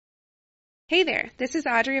Hey there, this is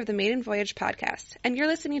Audrey of the Maiden Voyage podcast, and you're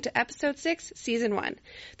listening to episode 6, season 1,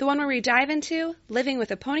 the one where we dive into living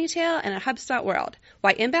with a ponytail in a HubSpot world,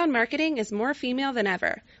 why inbound marketing is more female than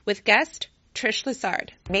ever, with guest Trish Lessard.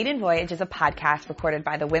 Maiden Voyage is a podcast recorded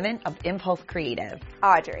by the women of Impulse Creative.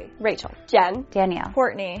 Audrey, Rachel, Jen, Danielle,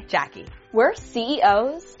 Courtney, Jackie. We're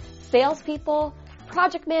CEOs, salespeople,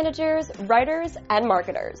 project managers, writers, and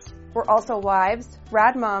marketers. We're also wives,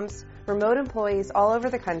 rad moms, remote employees all over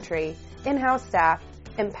the country, in-house staff,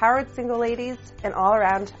 empowered single ladies, and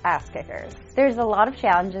all-around ass kickers. There's a lot of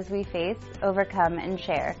challenges we face, overcome, and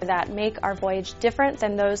share that make our voyage different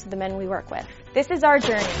than those of the men we work with. This is our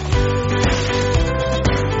journey.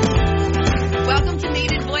 Welcome to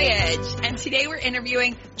Maiden Voyage, and today we're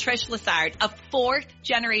interviewing Trish Lessard, a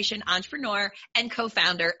fourth-generation entrepreneur and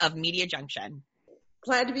co-founder of Media Junction.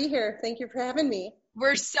 Glad to be here. Thank you for having me.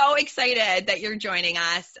 We're so excited that you're joining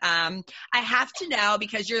us. I have to know,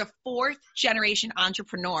 because you're a fourth-generation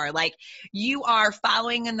entrepreneur, like you are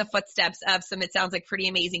following in the footsteps of some, it sounds like, pretty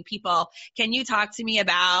amazing people. Can you talk to me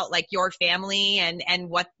about like your family and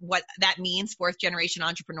what that means, fourth-generation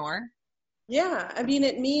entrepreneur? Yeah, I mean,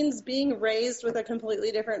 it means being raised with a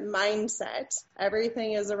completely different mindset.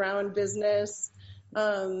 Everything is around business.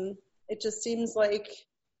 It just seems like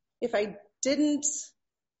if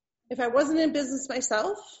I wasn't in business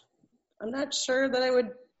myself, I'm not sure that I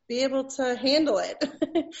would be able to handle it.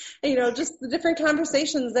 Just the different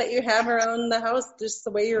conversations that you have around the house, just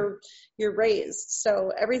the way you're raised.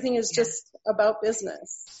 So everything is just about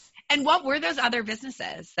business. And what were those other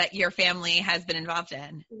businesses that your family has been involved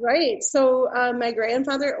in? Right. So my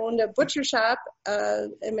grandfather owned a butcher shop,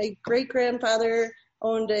 and my great-grandfather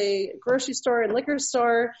owned a grocery store and liquor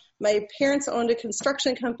store. My parents owned a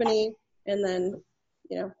construction company, and then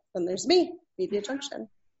there's me, Media Junction.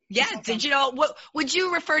 Yeah, digital. What would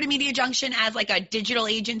you refer to Media Junction as, like a digital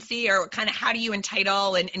agency, or kind of how do you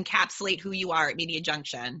entitle and encapsulate who you are at Media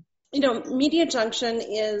Junction? Media Junction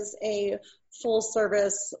is a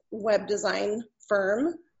full-service web design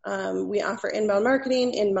firm. We offer inbound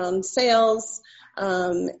marketing, inbound sales,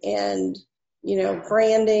 and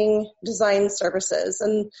branding, design services.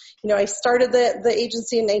 And I started the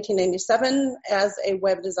agency in 1997 as a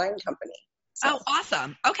web design company. Oh,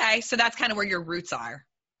 awesome. Okay. So that's kind of where your roots are.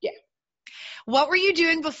 Yeah. What were you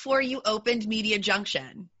doing before you opened Media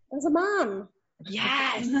Junction? As a mom.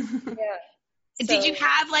 Yes. Yeah. Did you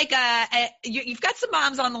have like you've got some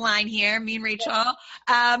moms on the line here, me and Rachel.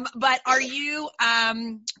 But are you,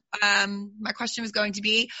 my question was going to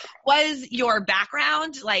be, was your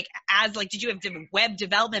background did you have web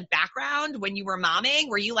development background when you were momming?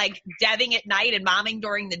 Were you like deving at night and momming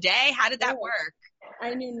during the day? How did that work?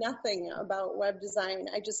 I knew nothing about web design.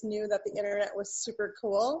 I just knew that the internet was super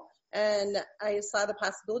cool, and I saw the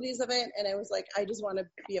possibilities of it, and I was like, I just want to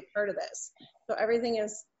be a part of this. So everything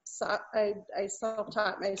is, I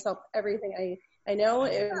self-taught myself everything I know.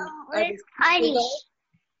 Heidi.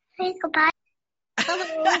 Say goodbye.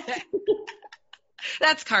 Hello.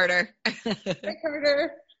 That's Carter. Hi,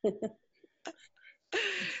 Carter.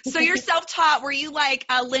 So you're self-taught. Were you like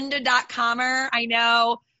a lynda.comer? I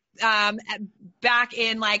know back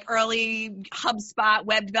in like early HubSpot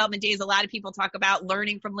web development days, a lot of people talk about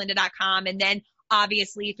learning from lynda.com, and then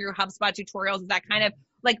obviously through HubSpot tutorials. Is that kind of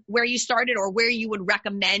like where you started, or where you would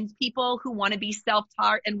recommend people who want to be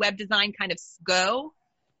self-taught and web design kind of go?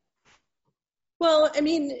 Well, I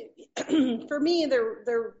mean, for me,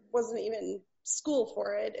 there wasn't even school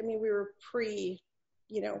for it. I mean, we were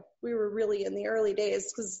we were really in the early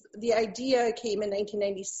days, because the idea came in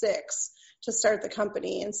 1996 to start the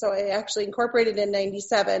company. And so I actually incorporated in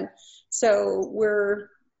 97. So we're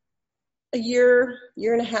a year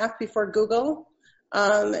and a half before Google.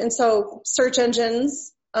 And so search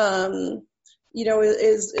engines, is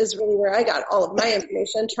really where I got all of my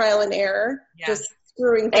information, trial and error, just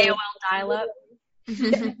screwing things. AOL dial-up.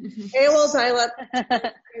 AOL dial-up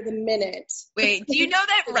for the minute. Wait, do you know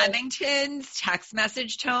that Remington's text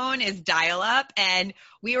message tone is dial-up? And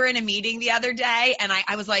we were in a meeting the other day, and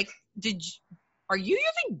I was like, are you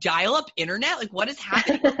using dial-up internet? Like, what is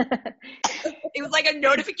happening? It was like a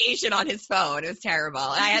notification on his phone. It was terrible.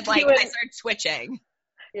 And I started switching.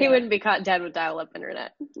 He wouldn't be caught dead with dial-up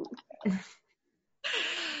internet.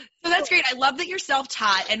 So that's great. I love that you're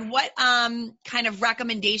self-taught. And what kind of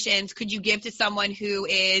recommendations could you give to someone who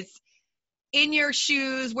is in your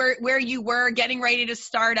shoes, where you were getting ready to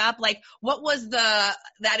start up? Like, what was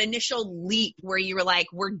that initial leap where you were like,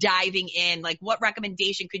 we're diving in? Like, what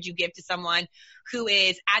recommendation could you give to someone who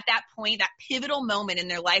is at that point, that pivotal moment in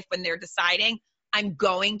their life when they're deciding, I'm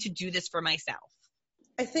going to do this for myself?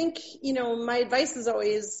 I think, my advice is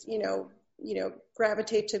always,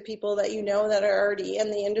 gravitate to people that you know that are already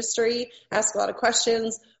in the industry, ask a lot of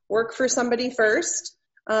questions, work for somebody first,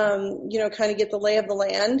 kind of get the lay of the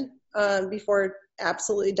land before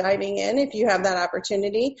absolutely diving in if you have that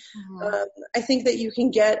opportunity. I think that you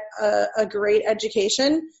can get a great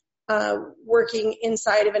education working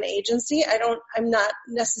inside of an agency. I'm not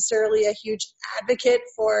necessarily a huge advocate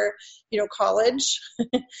for, college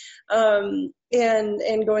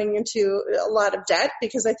and going into a lot of debt,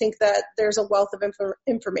 because I think that there's a wealth of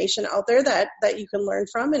information out there that you can learn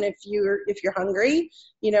from. And if you're hungry,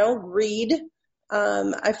 read.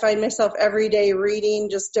 I find myself every day reading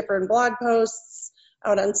just different blog posts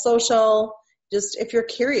out on social. Just if you're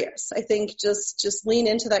curious, I think just lean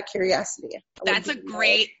into that curiosity. That's a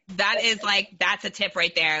tip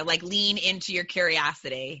right there. Like, lean into your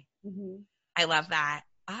curiosity. Mm-hmm. I love that.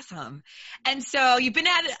 Awesome. And so you've been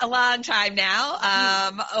at it a long time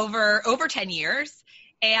now, over 10 years.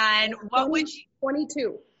 And what would you?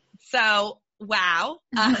 22. So, wow.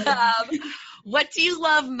 What do you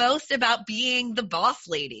love most about being the boss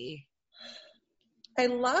lady? I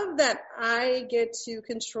love that I get to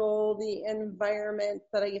control the environment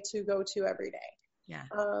that I get to go to every day. Yeah.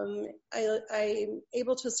 I'm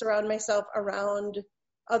able to surround myself around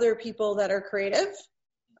other people that are creative.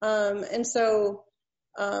 And so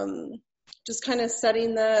just kind of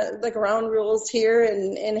setting the ground rules here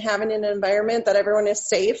and having an environment that everyone is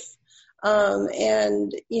safe.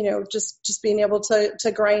 And, just being able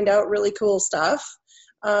to grind out really cool stuff.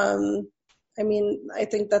 I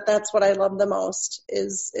think that that's what I love the most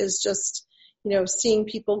is just, seeing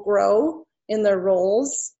people grow in their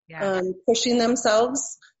roles, pushing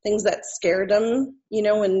themselves, things that scared them,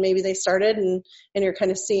 when maybe they started and you're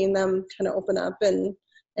kind of seeing them kind of open up and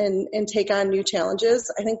take on new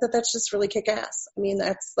challenges. I think that that's just really kick-ass. I mean,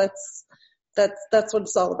 that's what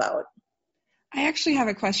it's all about. I actually have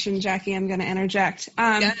a question, Jackie. I'm going to interject.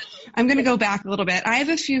 I'm going to go back a little bit. I have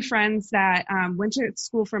a few friends that went to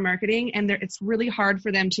school for marketing, and it's really hard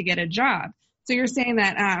for them to get a job. So you're saying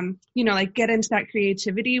that, get into that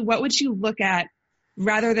creativity. What would you look at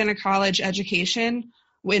rather than a college education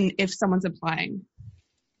if someone's applying?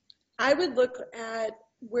 I would look at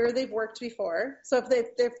where they've worked before. So if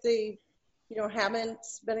they haven't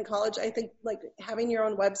been in college, I think like having your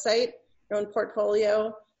own website, your own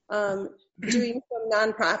portfolio, doing some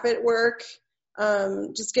nonprofit work,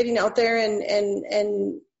 just getting out there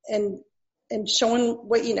and showing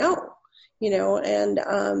what and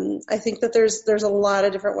I think that there's a lot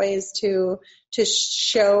of different ways to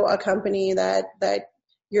show a company that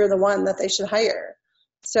you're the one that they should hire.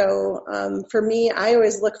 So for me, I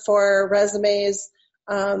always look for resumes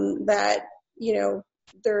that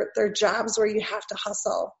they're jobs where you have to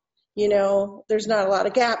hustle. There's not a lot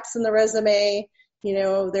of gaps in the resume.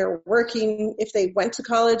 They're working, if they went to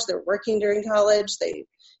college, they're working during college. They,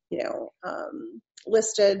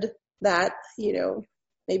 listed that,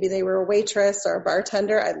 maybe they were a waitress or a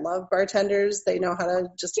bartender. I love bartenders. They know how to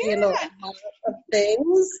just handle a lot of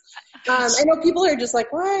things. I know people are just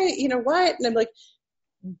like, why, what? And I'm like,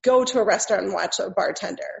 go to a restaurant and watch a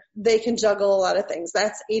bartender. They can juggle a lot of things.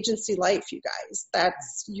 That's agency life, you guys.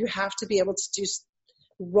 You have to be able to just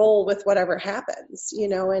roll with whatever happens,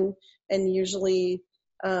 and usually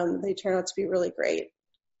they turn out to be really great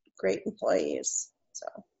employees. So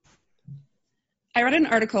I read an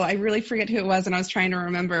article, I really forget who it was, and I was trying to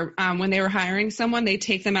remember, when they were hiring someone, they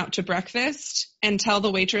take them out to breakfast and tell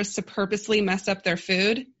the waitress to purposely mess up their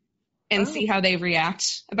food and see how they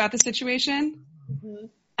react about the situation. Mm-hmm.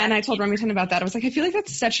 And I told Remington about that. I was like, I feel like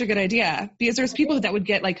that's such a good idea, because there's people that would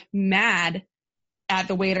get like mad at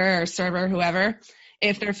the waiter or server or whoever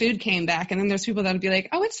if their food came back. And then there's people that would be like,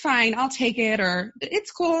 oh, it's fine, I'll take it, or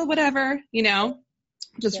it's cool, whatever,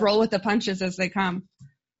 just roll with the punches as they come.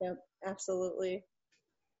 Yep, absolutely.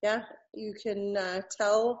 Yeah, you can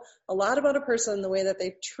tell a lot about a person the way that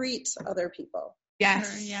they treat other people.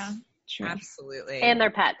 Yes. Sure, yeah. True. Absolutely. And their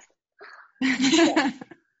pets.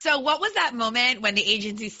 So what was that moment when the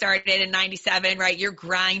agency started in 97, right? You're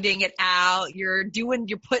grinding it out. You're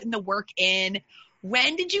putting the work in.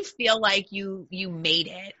 When did you feel like you made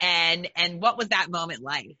it? And what was that moment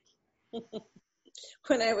like?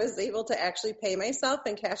 When I was able to actually pay myself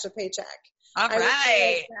and cash a paycheck. All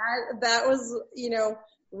right. That was,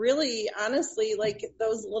 really honestly, like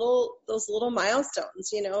those little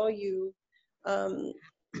milestones,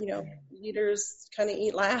 leaders kind of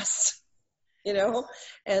eat last,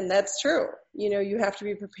 and that's true. You have to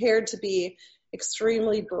be prepared to be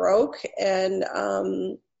extremely broke and,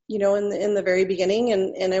 in the very beginning.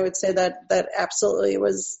 And I would say that absolutely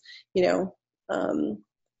was,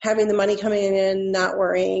 having the money coming in, not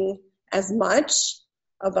worrying as much,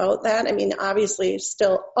 about that. I mean, obviously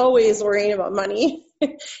still always worrying about money,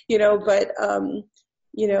 but,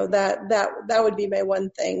 that would be my one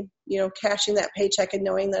thing, cashing that paycheck and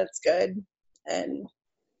knowing that it's good. And,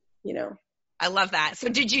 I love that. So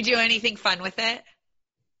did you do anything fun with it?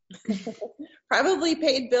 Probably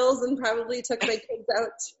paid bills and probably took my kids out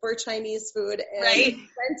for Chinese food and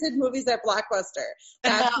rented movies at Blockbuster.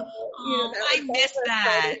 I miss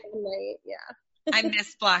that. Yeah. I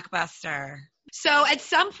miss Blockbuster. So at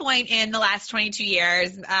some point in the last 22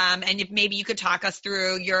 years, and if maybe you could talk us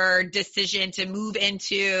through your decision to move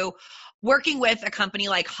into working with a company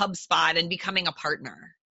like HubSpot and becoming a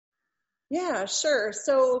partner. Yeah, sure.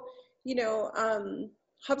 So,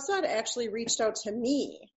 HubSpot actually reached out to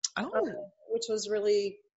me, which was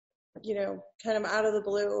really, kind of out of the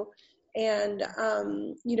blue. And,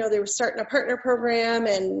 they were starting a partner program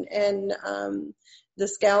and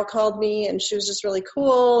this gal called me and she was just really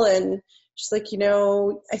cool. And she's like,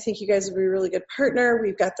 I think you guys would be a really good partner.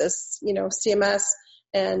 We've got this, CMS.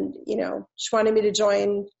 And, she wanted me to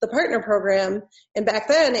join the partner program. And back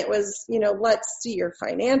then it was, let's see your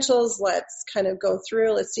financials. Let's kind of go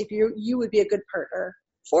through. Let's see if you would be a good partner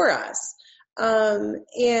for us. I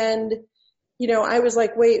was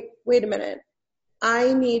like, wait a minute.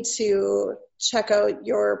 I need to check out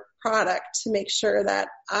your product to make sure that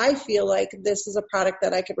I feel like this is a product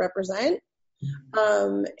that I could represent.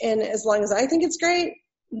 And as long as I think it's great,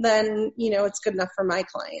 then, it's good enough for my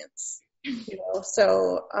clients.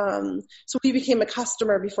 So we became a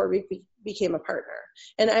customer before we became a partner.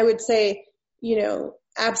 And I would say,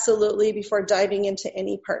 absolutely before diving into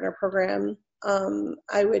any partner program,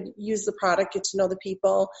 I would use the product, get to know the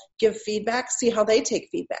people, give feedback, see how they take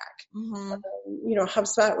feedback. Mm-hmm.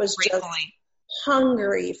 HubSpot was just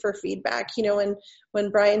hungry for feedback, and when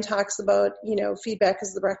Brian talks about, feedback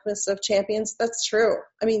is the breakfast of champions, that's true.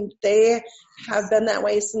 I mean, they have been that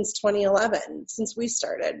way since 2011, since we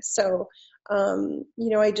started. So,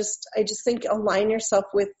 I just think align yourself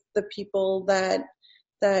with the people that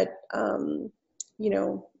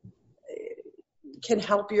can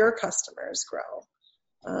help your customers grow.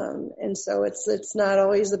 And so it's not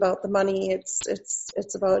always about the money.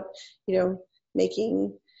 It's about,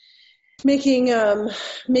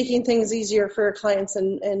 making things easier for clients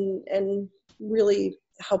and really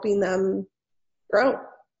helping them grow.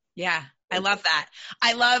 Yeah, I love that.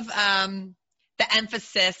 I love the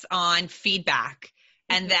emphasis on feedback,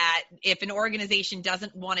 and that if an organization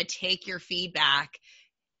doesn't want to take your feedback,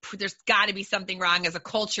 there's got to be something wrong as a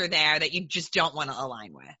culture there that you just don't want to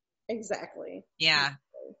align with. Exactly. Yeah.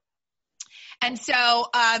 And so,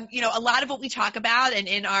 a lot of what we talk about, and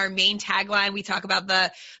in our main tagline, we talk about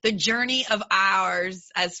the journey of ours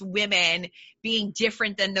as women being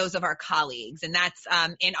different than those of our colleagues. And that's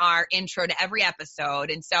in our intro to every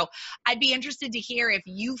episode. And so I'd be interested to hear if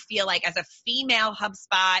you feel like, as a female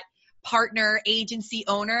HubSpot partner, agency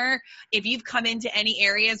owner, if you've come into any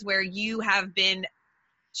areas where you have been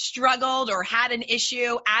struggled or had an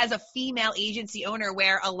issue as a female agency owner,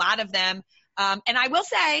 where a lot of them, and I will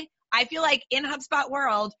say, I feel like in HubSpot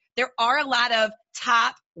world, there are a lot of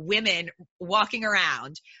top women walking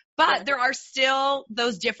around, but there are still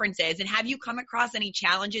those differences. And have you come across any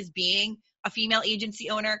challenges being a female agency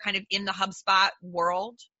owner kind of in the HubSpot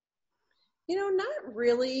world? Not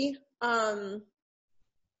really. I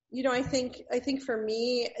think for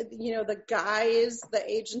me, the guys, the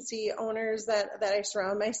agency owners that I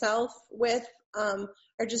surround myself with, are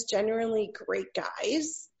just genuinely great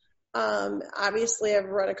guys. Obviously I've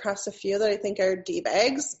run across a few that I think are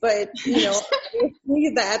D-bags, but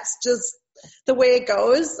that's just the way it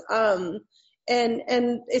goes. And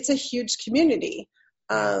it's a huge community.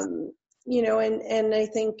 And I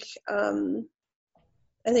think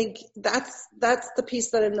that's the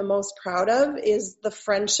piece that I'm the most proud of, is the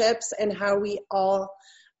friendships and how we all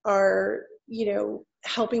are,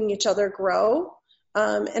 helping each other grow.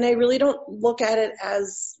 And I really don't look at it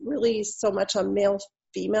as really so much a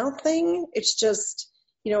male-female thing. It's just,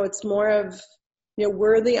 it's more of,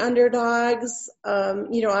 we're the underdogs.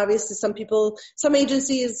 Obviously some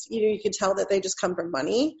agencies, you can tell that they just come from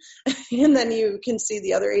money. And then you can see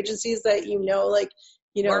the other agencies that,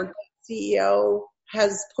 CEO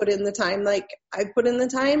has put in the time, like I've put in the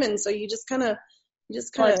time. And so you just kind of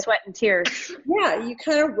sweat and tears. Yeah. You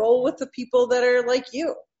kind of roll with the people that are like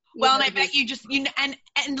you. Well, and I bet you just,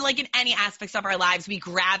 and like in any aspects of our lives, we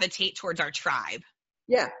gravitate towards our tribe.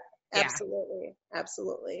 Yeah, absolutely. Yeah.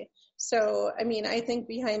 Absolutely. So, I think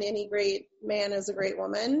behind any great man is a great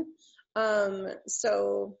woman. I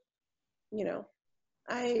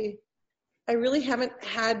really haven't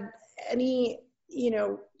had any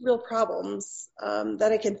real problems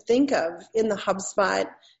that I can think of in the HubSpot,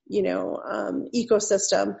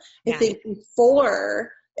 ecosystem. Yeah.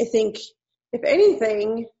 I think if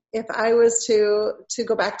anything, if I was to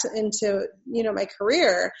go back into my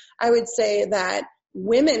career, I would say that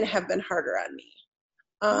women have been harder on me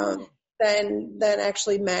than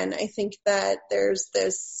actually men. I think that there's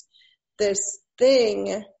this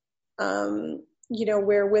thing,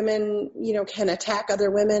 where women, can attack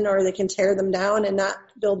other women, or they can tear them down and not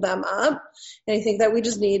build them up. And I think that we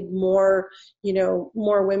just need more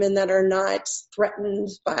women that are not threatened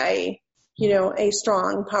by, a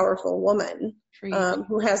strong, powerful woman,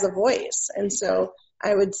 who has a voice. And so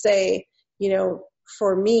I would say,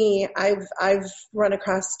 for me, I've run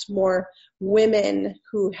across more women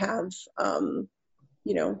who have,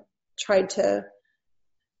 tried to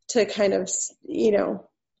kind of,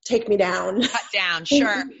 take me down. Cut down,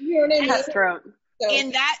 sure. Cutthroat. So.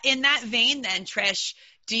 In that vein then, Trish,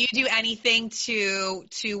 do you do anything to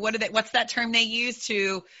what's that term they use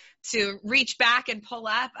to reach back and pull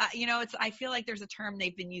up? I feel like there's a term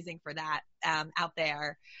they've been using for that out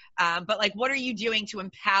there. But like, what are you doing to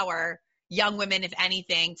empower young women, if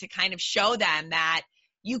anything, to kind of show them that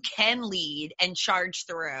you can lead and charge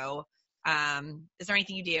through? Is there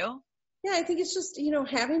anything you do? Yeah, I think it's just,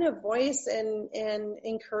 having a voice and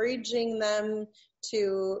encouraging them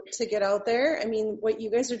to get out there. I mean, what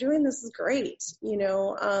you guys are doing, this is great.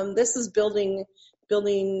 This is building,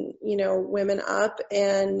 women up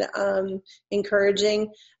and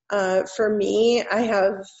encouraging. For me, I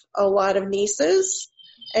have a lot of nieces.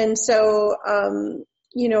 And so,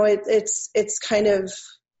 it's kind of,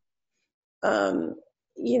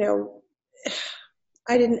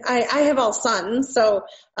 I have all sons. So,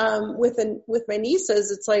 with my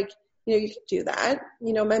nieces, it's like, you can do that.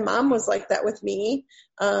 My mom was like that with me.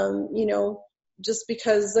 Just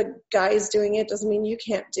because the guy's doing it doesn't mean you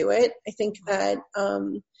can't do it. I think that,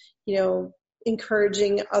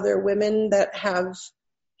 encouraging other women that have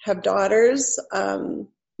daughters, to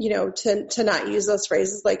not use those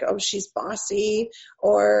phrases like, oh, she's bossy,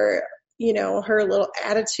 or, her little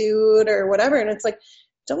attitude or whatever. And it's like,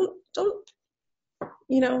 don't,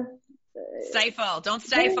 stifle. Don't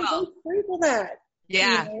stifle. Don't stifle that.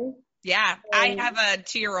 Yeah. Yeah. I have a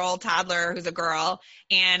 2-year-old toddler who's a girl,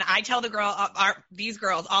 and I tell these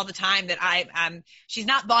girls all the time that she's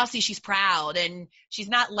not bossy, she's proud, and she's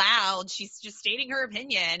not loud. She's just stating her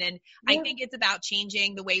opinion. And I think it's about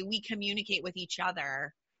changing the way we communicate with each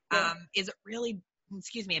other. Is really,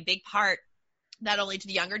 a big part, not only to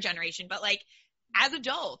the younger generation, but like as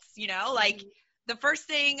adults, the first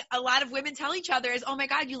thing a lot of women tell each other is, oh my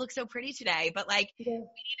God, you look so pretty today. But like, we need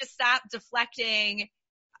to stop deflecting,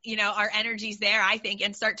 our energies there, I think,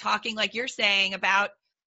 and start talking, like you're saying, about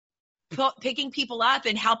picking people up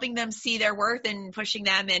and helping them see their worth and pushing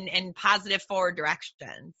them in positive forward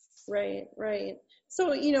directions. Right.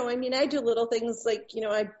 So, I do little things like,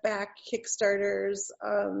 I back Kickstarters,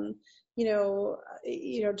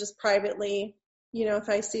 just privately. If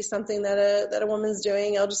I see something that a woman's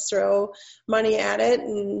doing, I'll just throw money at it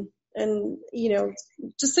and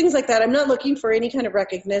just things like that. I'm not looking for any kind of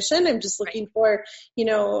recognition. I'm just looking for,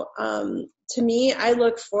 to me, I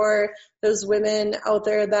look for those women out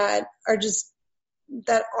there that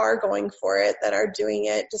are going for it, that are doing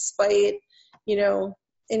it despite,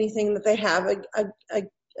 anything that they have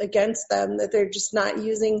against them, that they're just not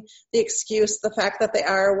using the excuse, the fact that they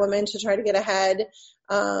are a woman, to try to get ahead.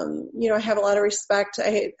 I have a lot of respect.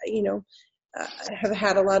 I have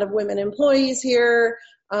had a lot of women employees here.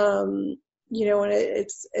 And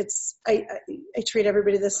I treat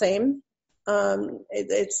everybody the same.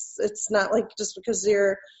 It's not like just because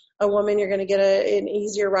you're a woman, you're going to get an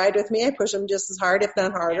easier ride with me. I push them just as hard, if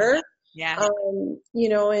not harder. Yeah. I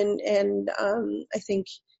think,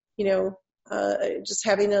 just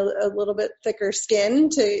having a little bit thicker skin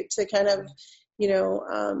to kind of,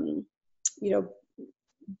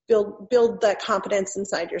 build that confidence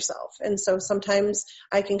inside yourself. And so sometimes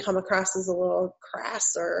I can come across as a little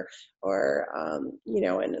crass or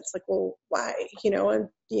and it's like, well, why, and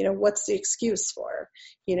what's the excuse for,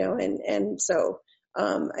 and so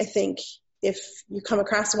I think if you come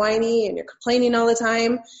across whiny and you're complaining all the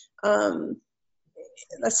time,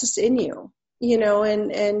 that's just in you,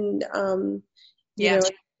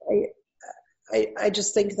 I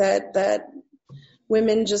just think that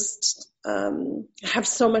women just have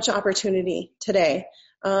so much opportunity today.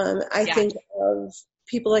 I think of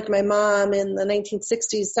people like my mom in the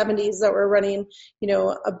 1960s, 70s that were running,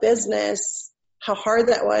 a business, how hard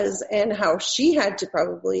that was, and how she had to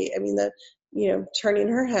probably, turning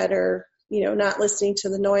her head or, not listening to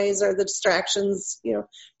the noise or the distractions,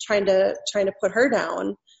 trying to put her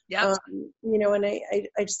down. Yeah. And I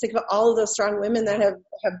just think about all of those strong women that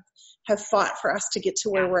have fought for us to get to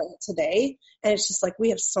where we're at today. And it's just like, we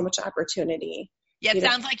have so much opportunity. Yeah. It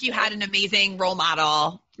sounds like you had an amazing role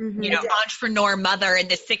model, entrepreneur mother in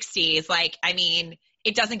the 60s. Like, I mean,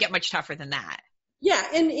 it doesn't get much tougher than that. Yeah.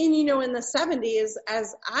 And in the 70s,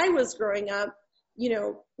 as I was growing up,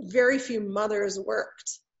 very few mothers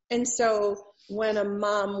worked. And so when a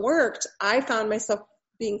mom worked, I found myself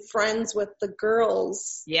being friends with the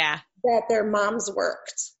girls that their moms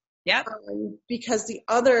worked. Yep. Because the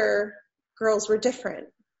other girls were different.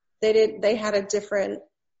 They had a different,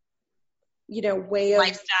 way of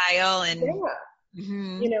lifestyle and,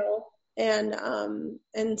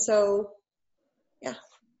 and so, yeah,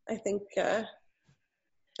 I think,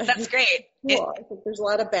 that's great. Cool. I think there's a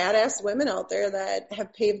lot of badass women out there that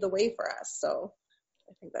have paved the way for us. So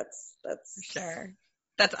I think that's for sure.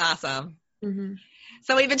 That's awesome. Mm-hmm.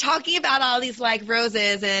 So we've been talking about all these like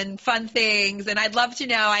roses and fun things, and I'd love to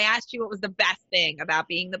know, I asked you what was the best thing about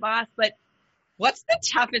being the boss, but what's the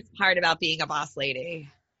toughest part about being a boss lady?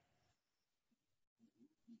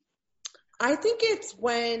 I think it's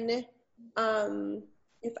when,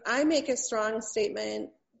 if I make a strong statement,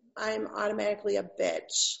 I'm automatically a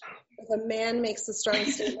bitch. If a man makes a strong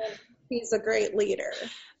statement, he's a great leader.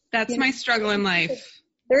 That's my struggle in life.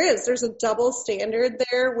 There's a double standard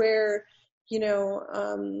there where,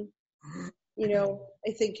 I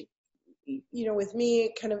think, with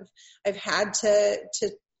me kind of, I've had to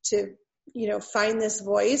find this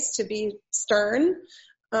voice to be stern.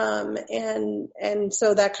 And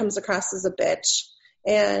so that comes across as a bitch.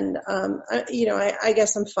 And, I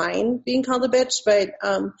guess I'm fine being called a bitch, but,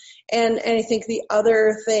 and I think the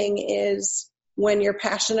other thing is when you're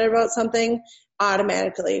passionate about something,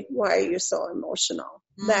 automatically, why are you so emotional?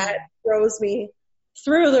 That throws me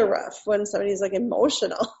through the roof when somebody's like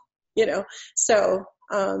emotional, so,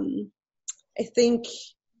 I think,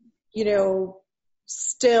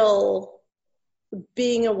 still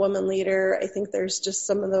being a woman leader, I think there's just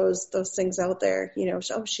some of those things out there,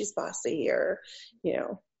 oh, she's bossy or,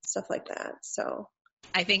 stuff like that. So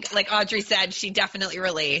I think, like Audrey said, she definitely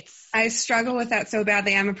relates. I struggle with that so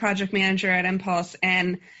badly. I'm a project manager at Impulse,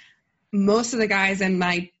 and most of the guys in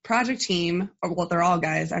my project team, well, they're all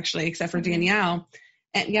guys actually, except for Danielle.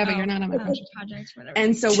 And but you're not on my project.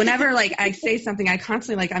 And so whenever I say something, I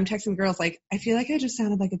constantly I'm texting girls I feel like I just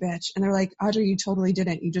sounded like a bitch, and they're like, Audrey, you totally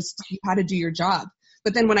didn't. You had to do your job.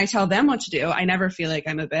 But then when I tell them what to do, I never feel like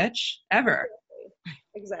I'm a bitch ever.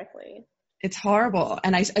 Exactly. It's horrible,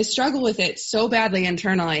 and I struggle with it so badly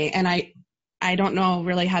internally, and I don't know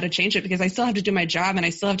really how to change it because I still have to do my job and I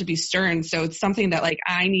still have to be stern. So it's something that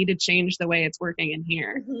I need to change the way it's working in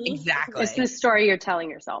here. Mm-hmm. Exactly. It's the story you're telling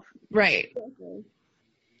yourself. Right.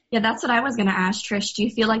 Yeah, that's what I was going to ask, Trish. Do you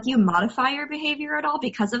feel like you modify your behavior at all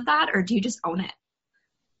because of that, or do you just own it?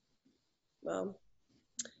 Well,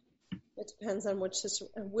 it depends on what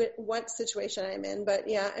situation I'm in. But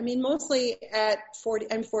yeah, I mean, mostly at 40,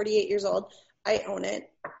 I'm 48 years old. I own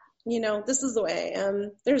it. This is the way I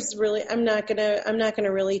am. I'm not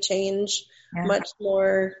gonna really change much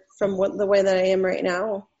more from the way that I am right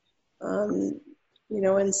now.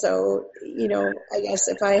 And so, I guess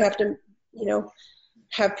if I have to,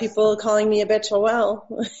 have people calling me a bitch, well,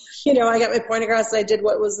 I got my point across. I did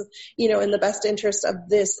what was, in the best interest of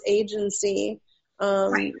this agency,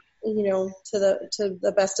 Right. To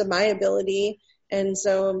the best of my ability. And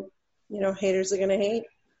so, haters are going to hate.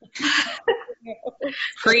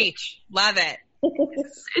 Preach. Love it.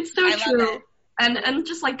 It's so true. And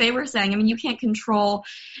just like they were saying, I mean, you can't control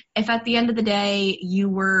if at the end of the day you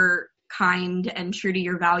were kind and true to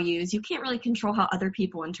your values, you can't really control how other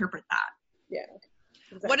people interpret that. Yeah.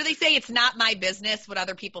 Exactly. What do they say? It's not my business what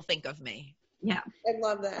other people think of me. Yeah. I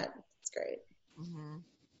love that. It's great. Mm-hmm.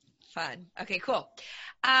 Fun. Okay, cool.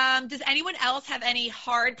 Does anyone else have any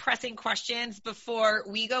hard pressing questions before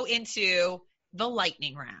we go into the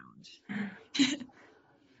lightning round?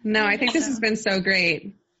 No, I think this has been so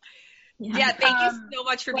great. Yeah, thank you so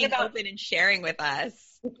much for being open and sharing with us.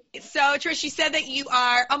 So, Trish, you said that you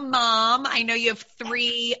are a mom. I know you have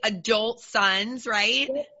 3 adult sons, right?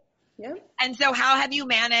 Yeah. And so how have you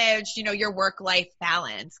managed, your work-life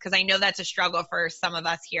balance? Because I know that's a struggle for some of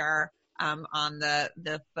us here on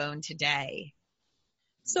the phone today.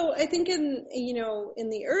 So I think in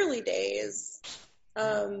the early days,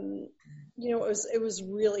 it was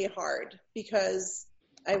really hard because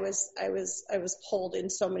I was pulled in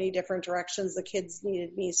so many different directions. The kids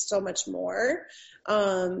needed me so much more,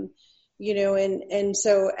 and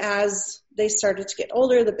so as they started to get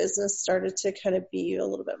older. The business started to kind of be a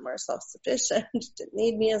little bit more self-sufficient, didn't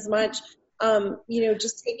need me as much.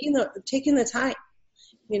 Just taking the time,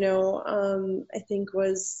 I think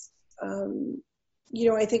was,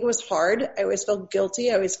 I think it was hard. I always felt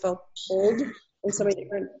guilty. I always felt pulled in so many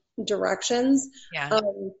different directions. Yeah.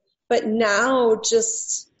 But now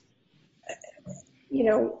just,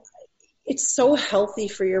 it's so healthy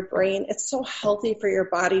for your brain. It's so healthy for your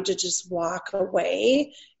body to just walk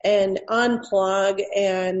away and unplug.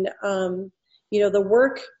 And, the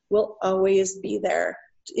work will always be there.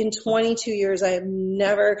 In 22 years, I have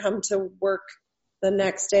never come to work the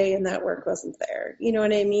next day and that work wasn't there. You know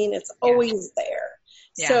what I mean? It's always there.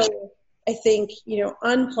 Yeah. So I think,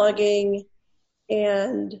 unplugging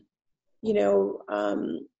and,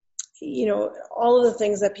 all of the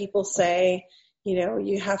things that people say,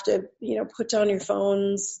 you have to, put down your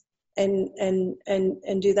phones and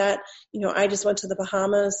do that. I just went to the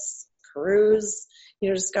Bahamas cruise,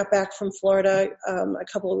 just got back from Florida a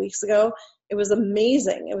couple of weeks ago. It was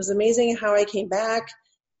amazing. It was amazing how I came back,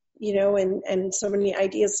 and so many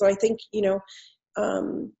ideas. So I think,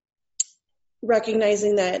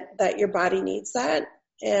 recognizing that your body needs that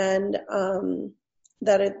and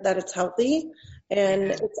that it's healthy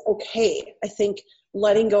and it's okay. I think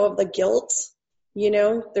letting go of the guilt,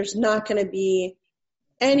 there's not going to be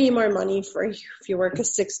any more money for you if you work a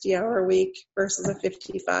 60-hour week versus a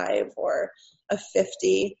 55 or a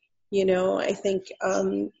 50. I think,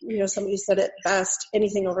 somebody said it best,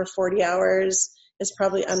 anything over 40 hours is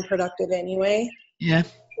probably unproductive anyway. Yeah.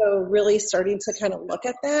 So really starting to kind of look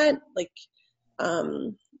at that, like,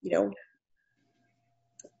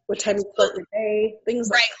 what time you start your day, things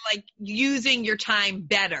like using your time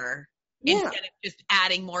better instead of just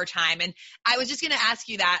adding more time. And I was just going to ask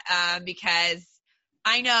you that because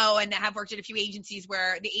I know and have worked at a few agencies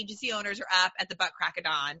where the agency owners are up at the butt crack of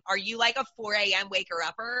dawn. Are you like a 4 a.m. waker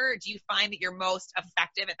upper? Do you find that you're most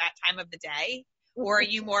effective at that time of the day? Or are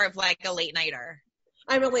you more of like a late nighter?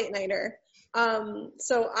 I'm a late nighter.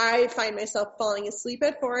 So I find myself falling asleep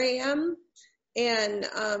at 4 a.m. and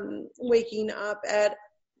waking up at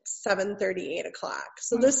 7:30, 8 o'clock.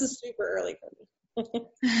 So this is super early for me.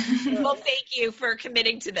 Well, thank you for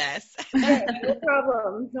committing to this. Yeah,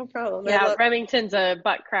 no problem. Yeah, Remington's a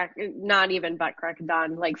not even butt crack of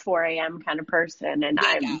dawn, like 4 a.m. kind of person, and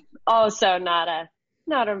I'm also not a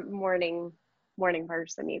morning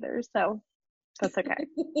person either. So that's okay.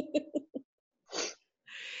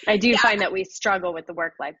 I do find that we struggle with the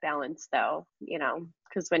work-life balance, though,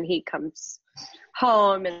 because when he comes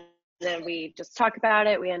home and then we just talk about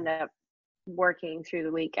it, we end up working through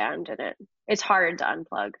the weekend, and it's hard to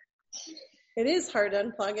unplug. It is hard to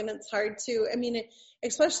unplug, and it's hard to,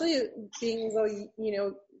 especially being as though,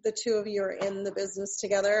 the two of you are in the business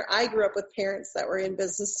together. I grew up with parents that were in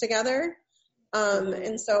business together.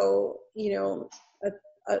 And so,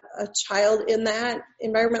 a child in that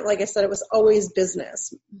environment, like I said, it was always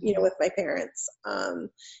business, with my parents.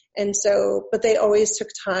 And so, but they always took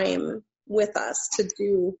time with us to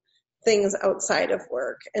do things outside of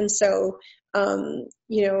work. And so, I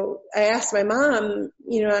asked my mom,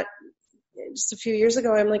 just a few years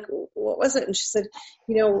ago, I'm like, what was it? And she said,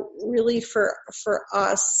 really for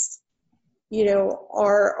us,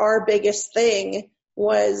 our biggest thing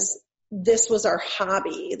was this was our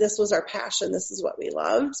hobby. This was our passion. This is what we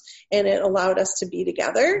loved. And it allowed us to be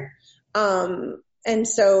together. And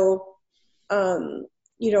so,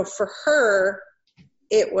 for her,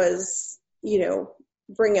 it was,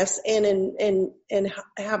 bring us in and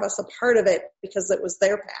have us a part of it because it was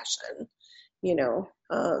their passion,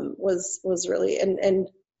 was really, and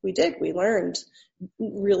we learned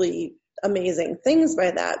really amazing things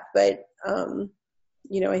by that. But,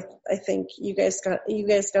 I think you guys got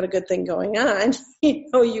a good thing going on.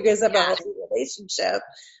 You guys have a healthy relationship,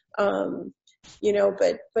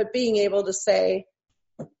 but being able to say,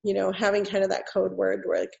 having kind of that code word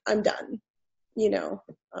where like, I'm done,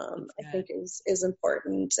 I think is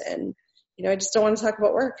important. And, I just don't want to talk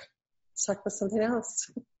about work. Let's talk about something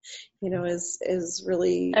else, is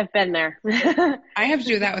really. I've been there. I have to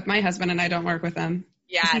do that with my husband and I don't work with him.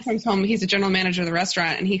 Yeah. He comes home, he's a general manager of the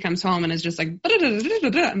restaurant, and he comes home and is just like,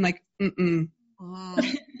 I'm like,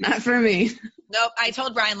 not for me. Nope. I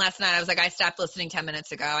told Brian last night, I was like, I stopped listening 10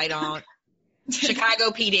 minutes ago. I don't, Chicago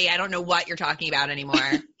PD, I don't know what you're talking about anymore.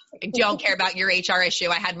 I don't care about your HR issue.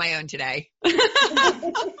 I had my own today.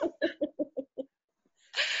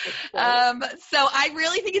 So I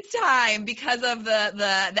really think it's time because of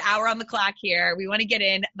the hour on the clock here. We want to get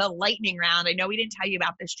in the lightning round. I know we didn't tell you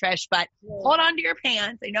about this, Trish, but hold on to your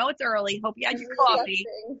pants. I know it's early. Hope you had your coffee.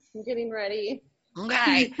 I'm getting ready.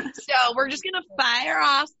 Okay, so we're just going to fire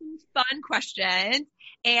off some fun questions.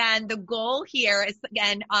 And the goal here is,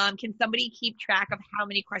 again, can somebody keep track of how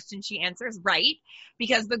many questions she answers right?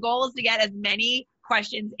 Because the goal is to get as many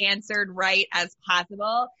questions answered right as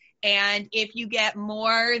possible. And if you get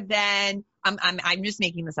more than, I'm just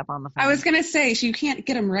making this up on the phone. I was going to say, you can't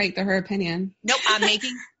get them right. They're her opinion. Nope, how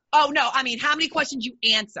many questions you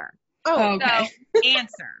answer. Oh, okay. So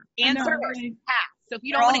answer or pass. So if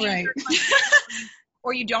you don't want to answer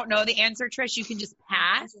or you don't know the answer, Trish, you can just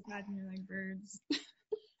pass.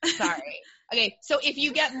 Sorry. Okay, so if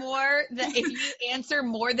you get if you answer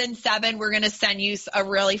more than 7, we're going to send you a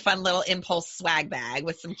really fun little Impulse swag bag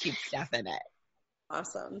with some cute stuff in it.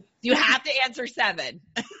 Awesome. You have to answer 7.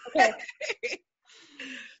 Okay.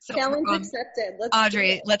 So, challenge accepted.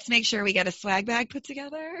 Audrey, let's make sure we get a swag bag put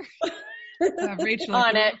together. Rachel,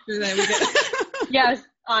 on it. Yes,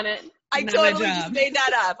 on it. I totally just made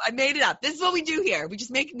that up. I made it up. This is what we do here. We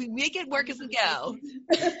make it work as we go.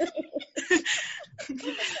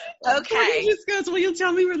 Okay. He just goes, will you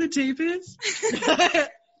tell me where the tape is?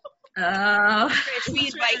 We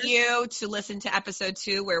invite you to listen to episode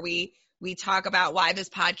 2 where we talk about why this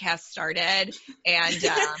podcast started and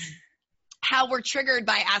how we're triggered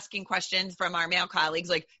by asking questions from our male colleagues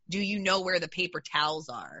like, do you know where the paper towels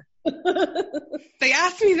are? They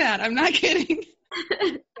asked me that. I'm not kidding.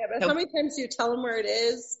 Yeah, but how many times do you tell them where it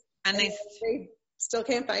is and they still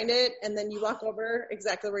can't find it, and then you walk over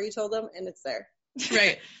exactly where you told them and it's there?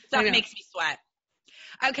 Right. Stuff makes me sweat.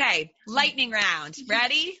 Okay, lightning round.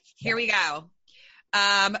 Ready? Here we go.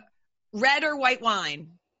 Red or white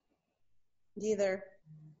wine? Neither.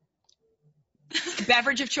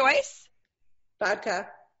 Beverage of choice? Vodka.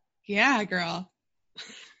 Yeah, girl.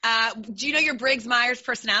 Do you know your Briggs-Myers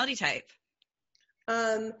personality type?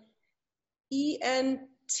 ENTP.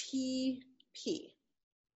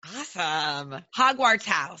 Awesome. Hogwarts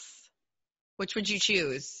house. Which would you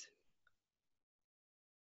choose?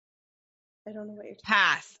 I don't know what you're talking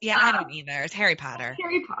Pass. Yeah, I don't either. It's Harry Potter.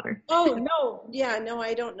 Harry Potter. Oh, no. Yeah, no,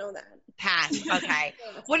 I don't know that. Pass. Okay.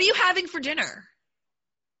 What are you having for dinner?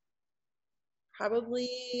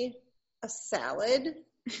 Probably a salad.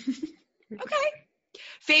 Okay.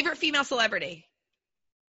 Favorite female celebrity?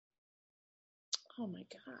 Oh my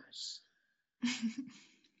gosh.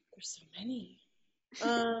 There's so many.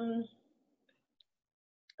 I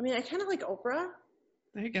mean, I kind of like Oprah.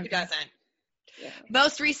 There you go. Who doesn't? Yeah.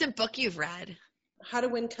 Most recent book you've read? How to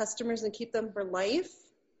Win Customers and Keep Them for Life.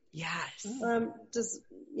 Yes.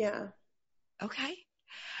 Yeah. Okay.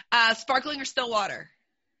 Sparkling or still water?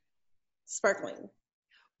 Sparkling.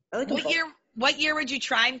 I like them What year would you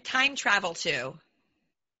try time travel to?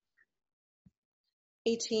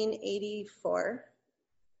 1884.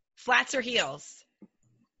 Flats or heels?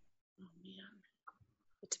 Oh man,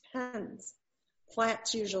 it depends.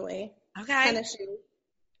 Flats usually. Okay. Tennis shoes.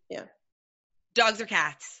 Yeah. Dogs or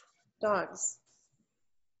cats? Dogs.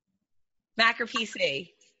 Mac or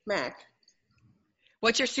PC? Mac.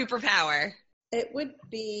 What's your superpower? It would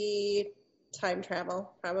be time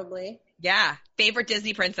travel, probably. Yeah. Favorite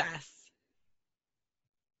Disney princess?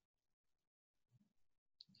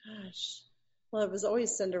 Gosh. Well, it was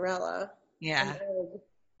always Cinderella. Yeah.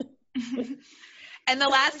 And the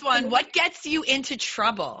last one, what gets you into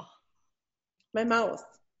trouble? My mouth.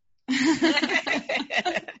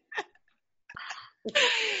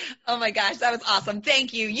 Oh my gosh, that was awesome.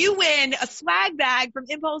 Thank you. You win a swag bag from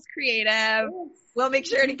Impulse Creative. We'll make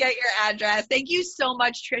sure to get your address. Thank you so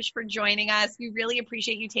much, Trish, for joining us. We really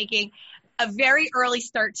appreciate you taking a very early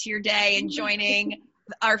start to your day and joining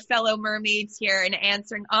our fellow mermaids here and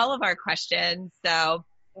answering all of our questions. So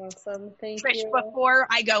awesome. Thank Trish, you. before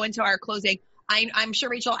I go into our closing, I'm sure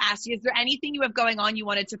Rachel asked you, is there anything you have going on you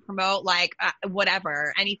wanted to promote, like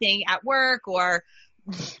whatever, anything at work, or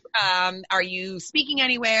are you speaking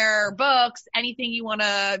anywhere, books, anything you want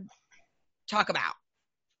to talk about?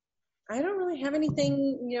 I don't really have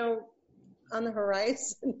anything, on the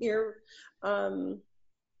horizon here coming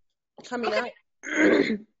up.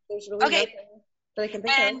 There's really nothing that I can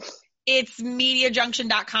think of. It's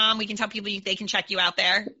MediaJunction.com. We can tell people they can check you out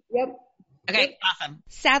there. Yep. Okay, awesome.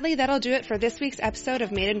 Sadly, that'll do it for this week's episode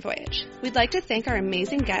of Maiden Voyage. We'd like to thank our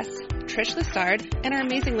amazing guests, Trish Lessard, and our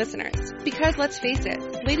amazing listeners. Because let's face it,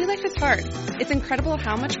 lady life is hard. It's incredible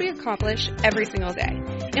how much we accomplish every single day.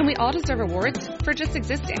 And we all deserve awards for just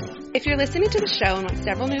existing. If you're listening to the show and want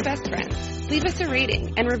several new best friends, leave us a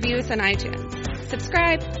rating and review us on iTunes.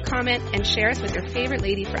 Subscribe, comment, and share us with your favorite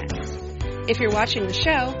lady friends. If you're watching the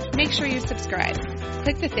show, make sure you subscribe.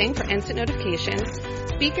 Click the thing for instant notifications,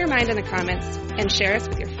 speak your mind in the comments, and share us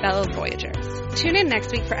with your fellow Voyagers. Tune in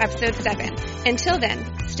next week for episode 7. Until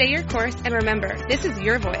then, stay your course and remember, this is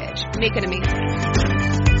your voyage. Make it amazing.